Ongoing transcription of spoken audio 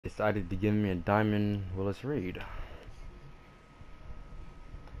decided to give me a diamond Willis raid.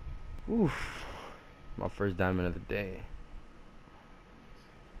 Oof. My first diamond of the day.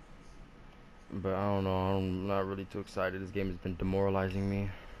 But I don't know, I'm not really too excited. This game has been demoralizing me.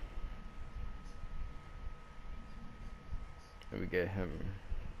 And we get him.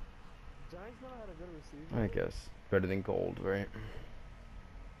 Giants never had a good receiver. I guess. Better than gold, right?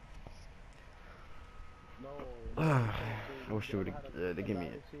 No. I wish they would they give me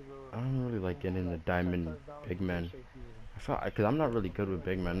it. I don't really like getting the diamond big men. I felt, cause I'm not really good with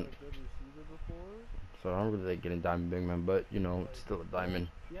big men. So I don't really like getting diamond big men, but you know, it's still a diamond.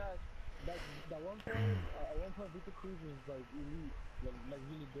 Yeah, that one point, at one point, Victor Cruz was like elite, like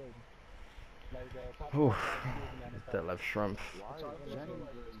really good. Like top Oof. 5 in the NFL. That left shrimp.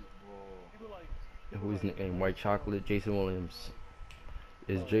 People Who's like nicknamed White Chocolate? Jason Williams.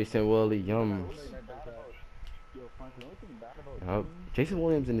 Is Jason Williams. Yep. Jason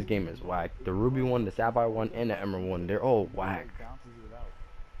Williams in this game is whack. The Ruby one, the Sapphire one, and the Emerald one, they're all whack.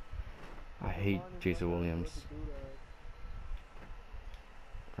 I hate Jason Williams.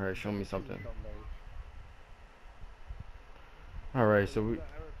 Alright, show me something. Alright, so we...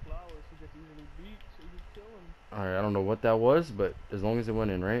 Alright, I don't know what that was, but as long as it went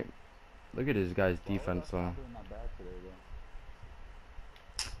in, right? Look at this guy's defense, though.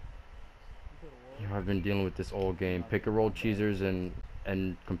 You know, I've been dealing with this all game. Pick and roll cheesers and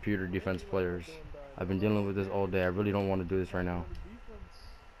computer defense players. I've been dealing with this all day. I really don't want to do this right now.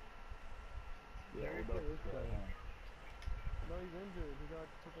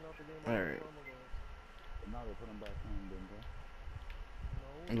 Alright.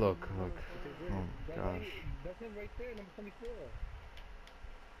 Look. Oh, gosh. That's him right there, number 24.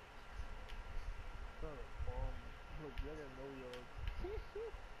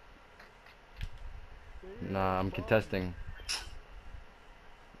 Nah, I'm contesting.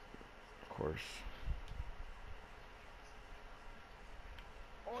 Of course.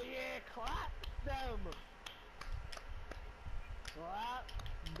 Oh yeah, clap them! Clap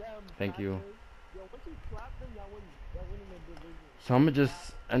them! Thank you. Yo, once you clap them, y'all winning the division. So I'm gonna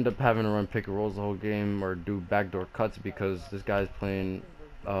just end up having to run pick and rolls the whole game or do backdoor cuts because this guy's playing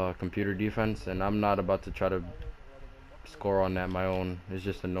computer defense and I'm not about to try to score on that my own. It's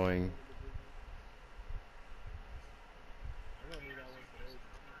just annoying.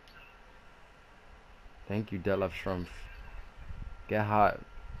 Thank you, Detlef Shrumpf. Get hot.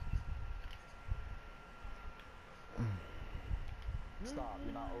 Stop,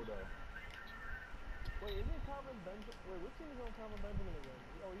 you're not Odo. Wait, isn't Calvin Benjamin? Wait, which team is on Calvin Benjamin again?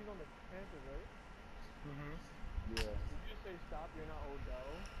 Oh, he's on the Panthers, right? Yeah. Did you say stop, you're not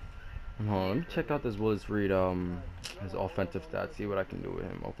Odell? Hold on, let me check out this Willis Reed, his offensive stats, see what I can do with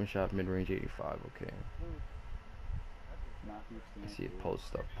him. Open shot, mid-range 85, okay. I see it, post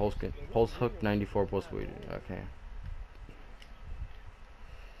stuff. Post hook 94, post weighted, okay.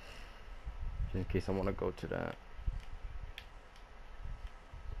 Just in case I want to go to that.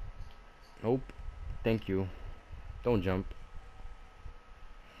 Nope. Thank you. Don't jump.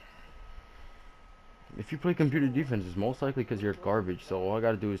 If you play computer defense, it's most likely because you're garbage. So all I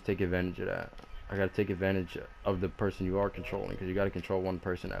gotta do is take advantage of that. I gotta take advantage of the person you are controlling, because you gotta control one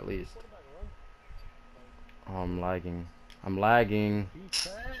person at least. Oh, I'm lagging. I'm lagging.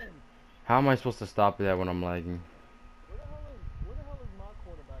 How am I supposed to stop that when I'm lagging?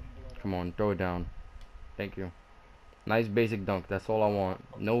 Come on, throw it down. Thank you. Nice basic dunk. That's all I want.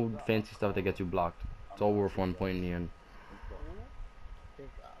 No fancy stuff that gets you blocked. It's all worth 1 point in the end.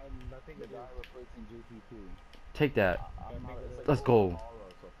 Take that. Let's go.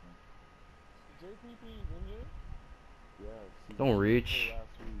 Don't reach.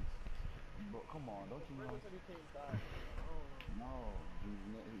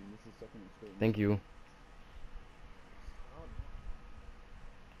 Thank you.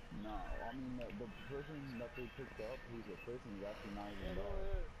 No, I mean the person that they picked up, who's the person, is actually not even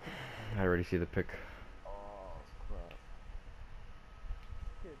there. I already see the pick. Oh crap!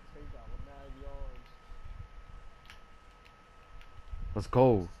 Let's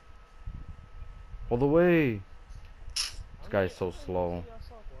go. All the way. This guy is so slow.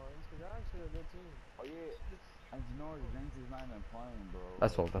 Oh yeah, and you know James is not even playing, bro.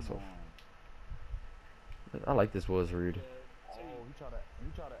 That's all. That's all. I like this Willis Reed. Oh, he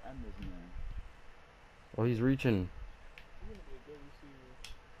tried to end this man. Oh, he's reaching.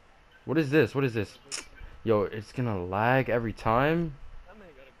 What is this? What is this? Yo, it's gonna lag every time.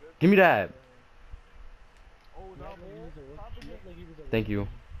 Give me that. Thank you.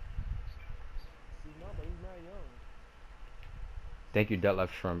 Thank you,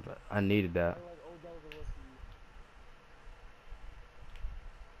 Detlef Shrimp. I needed that.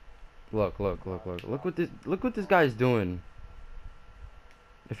 Look, look what this guy's doing.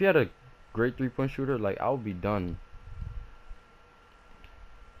 If he had a great 3-point shooter, like, I would be done.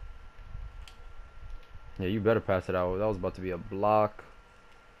 Yeah, you better pass it out. That was about to be a block.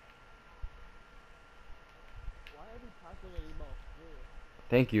 Why are they passing a rebound?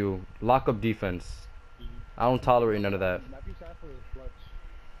 Thank you. Lock up defense. I don't tolerate none of that. Matthew Stafford is clutch.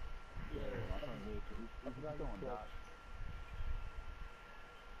 Yeah. He's going dot.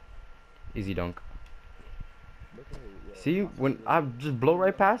 Easy dunk. Look at it, yo. See, when I just blow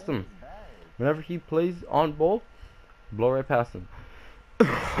right past him. Whenever he plays on ball, blow right past him. Yo,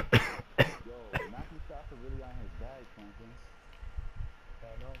 Matthew Stafford really on his bag, Franklin. I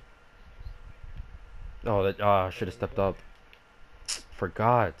know. Oh, that I should have stepped up. I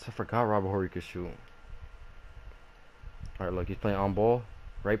forgot Robert Horry could shoot. All right, look, he's playing on ball.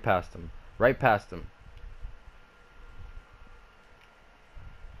 Right past him. Right past him.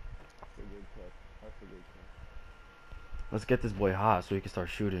 That's a good catch. That's a good catch. Let's get this boy hot so he can start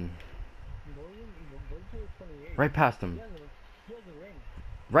shooting. Gordon Taylor's 28. Right past him. He has a ring.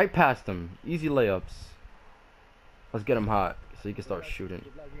 Right past him. Easy layups. Let's get him hot so he can start shooting.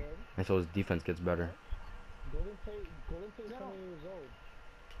 And so his defense gets better. Gordon Taylor's 28 years old.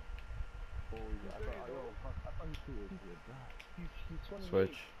 Oh, yeah. I thought he threw it to a dot. He's 28.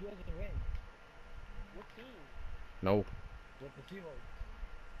 Switch. He has a ring. What team? No. With the Seahawks.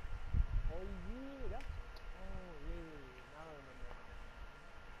 Oh, yeah. That's... Oh, yeah. Now I remember.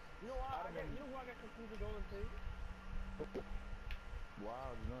 You know why? You know who I got confused with Golden Tate?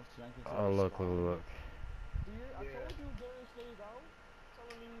 Wow, you know, Jenkins. Oh, look. See, I told you Darius stays out.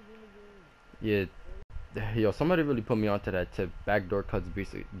 Telling me he's in the game. Yeah. Yo, somebody really put me onto that tip. Backdoor cuts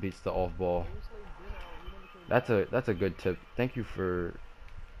beats the off ball. Darius Slay's been out. He never came back. That's a good tip. Thank you for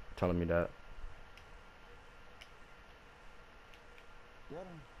telling me that.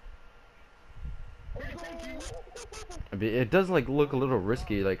 I mean, it does like look a little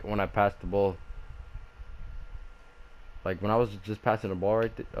risky, like when I pass the ball. Like when I was just passing the ball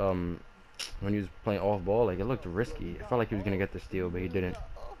right, when he was playing off ball, like it looked risky. I felt like he was gonna get the steal, but he didn't.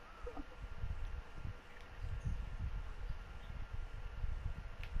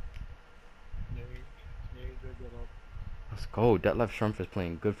 Let's go. That left Shrimp is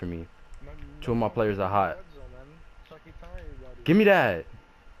playing good for me. Two of my players are hot. Give me that.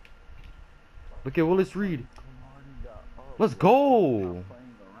 Look at Willis Reed. Let's go.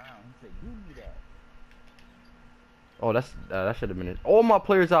 Oh, that should have been it. All my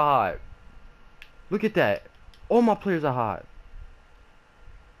players are hot. Look at that. All my players are hot.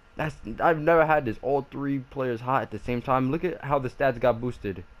 I've never had this. All 3 players hot at the same time. Look at how the stats got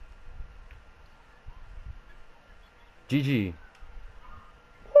boosted. GG.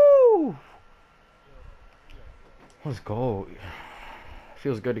 Woo! Let's go.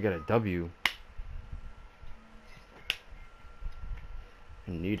 Feels good to get a W.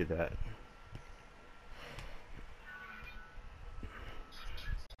 I needed that.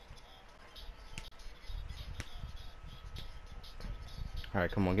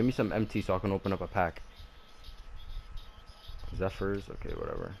 Alright, come on. Give me some MT so I can open up a pack. Zephyrs? Okay,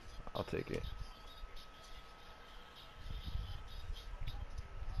 whatever. I'll take it.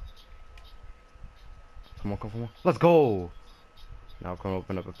 Come on. Let's go! Now come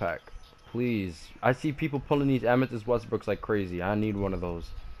open up a pack. Please. I see people pulling these Amethyst Westbrooks like crazy. I need one of those.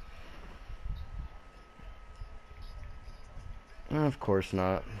 Of course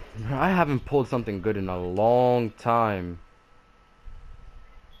not. I haven't pulled something good in a long time.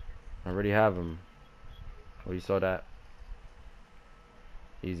 I already have them. Oh, you saw that?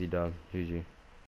 Easy dub. GG.